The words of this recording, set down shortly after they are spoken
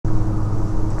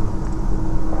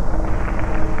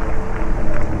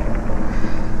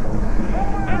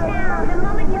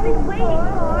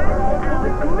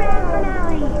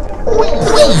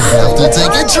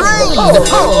train!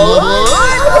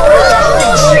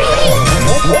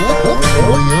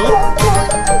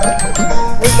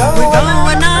 We're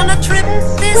going on a trip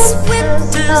this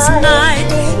winter's night,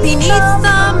 beneath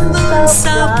the moon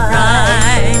so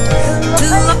bright, to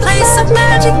a place of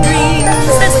magic dreams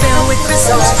that's filled with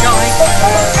Christmas joy for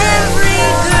every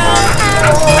girl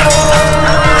and boy.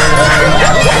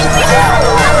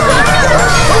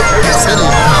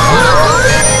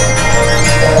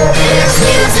 There's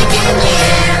music in the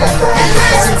air and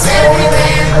presents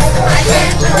everywhere. I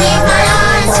can't believe my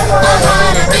eyes. Oh,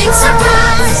 what a big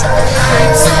surprise.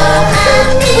 I'm so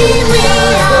happy we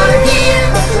are here,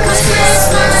 'cause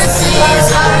Christmas is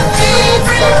our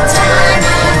favorite time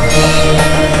of year.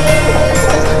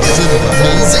 Isn't it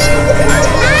amazing?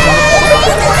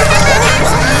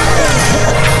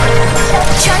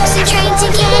 Trucks and trains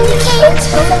and candy canes,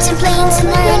 boats and planes and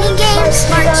learning games,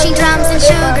 marching drums and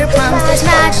sugar plums, there's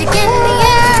magic in the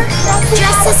air.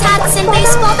 Dresses, hats and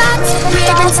baseball bats,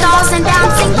 ribbon stalls and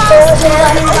bouncing balls,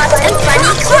 running butts and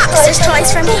funny clocks, there's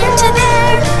toys from here to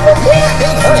there.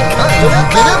 Every kind you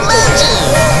can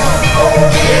imagine!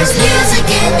 There's music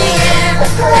in the air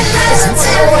and presents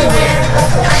everywhere.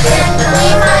 I can't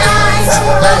believe my eyes,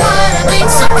 oh what a big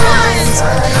surprise.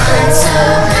 I'm so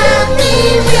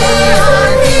happy we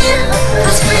are here,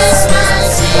 'cause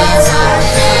Christmas is our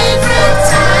favorite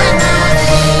time of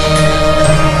year.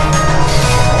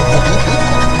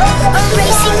 A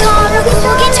racing car, a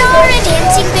cool guitar, a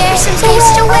dancing bear, some gifts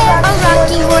to wear, a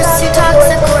rocking horse who talks,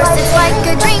 of course it's like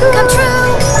a dream come true.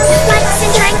 Lights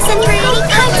and drinks and pretty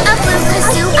kites, a blue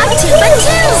kazoo, a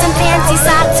tuba-two, some fancy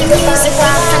socks and music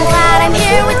box, I'm glad I'm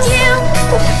here with you.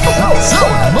 So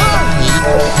am I!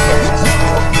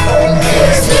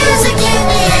 There's music in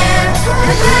the air,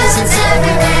 the presents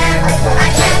everywhere. I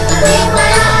can't believe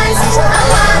my eyes, oh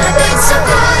what a big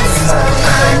surprise.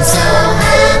 I'm so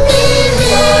happy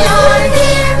we are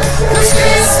here, 'cause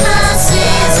Christmas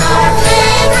is our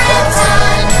favorite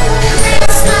time.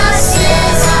 Christmas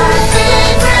is our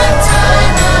favorite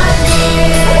time of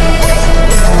year.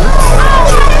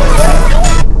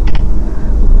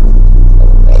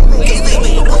 ¡Que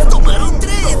debemos tomar un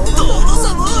tren! ¡Todos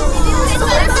a bordo!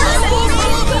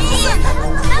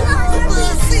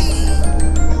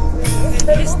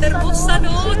 Esta hermosa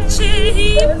noche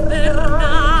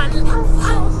invernal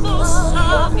vamos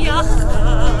a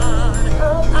viajar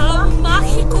a un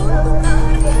mágico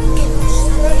lugar que nos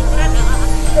alegrará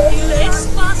y les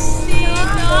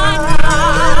fascinará.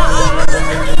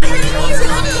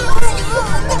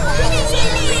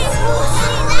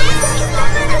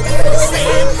 Se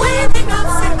pueden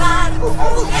observar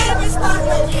juguetes por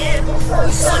doquier,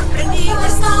 muy sorprendido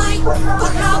estoy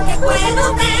por lo que puedo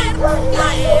ver. La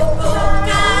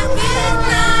época de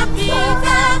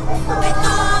Navidad de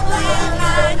todo el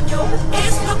año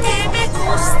es lo que me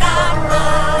gusta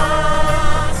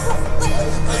más.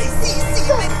 ¡Ay, sí, sí,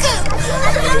 me encanta!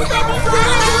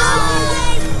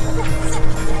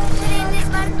 Trenes,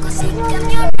 barcos y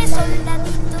camiones,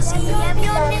 soldaditos y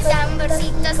aviones,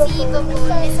 tamborcitos y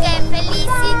bombones, ¡qué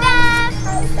felicidad!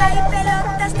 Hay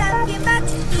pelotas también,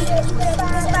 bats y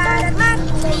juguetes para armar,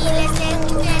 miles de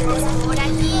juguetes por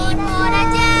aquí y por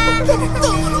allá.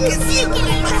 ¡Todo lo que siempre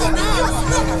imaginaba!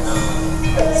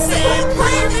 Se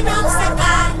pueden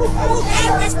observar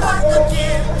juguetes por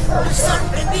doquier, muy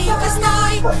sorprendido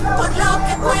estoy por lo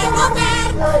que puedo ver.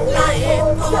 La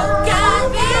época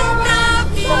de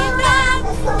Navidad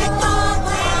de todo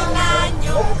el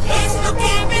año es lo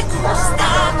que me gusta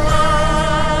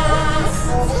más.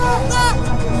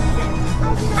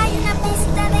 Hay una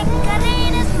pista de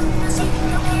carreras, un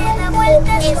osito que da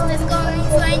vueltas, esto es como un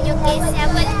sueño que se ha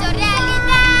vuelto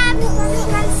realidad.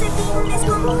 Calcetines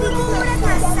con figuras,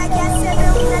 más allá se ve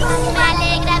una talla. Me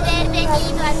alegra haber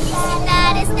venido a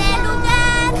visitar este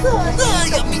lugar.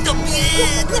 ¡Ay, a mí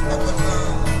también!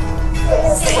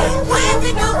 Se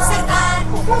pueden observar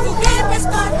juguetes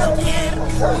por doquier,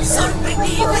 muy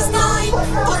sorprendido estoy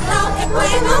por lo que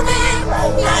puedo ver.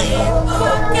 La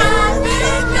época de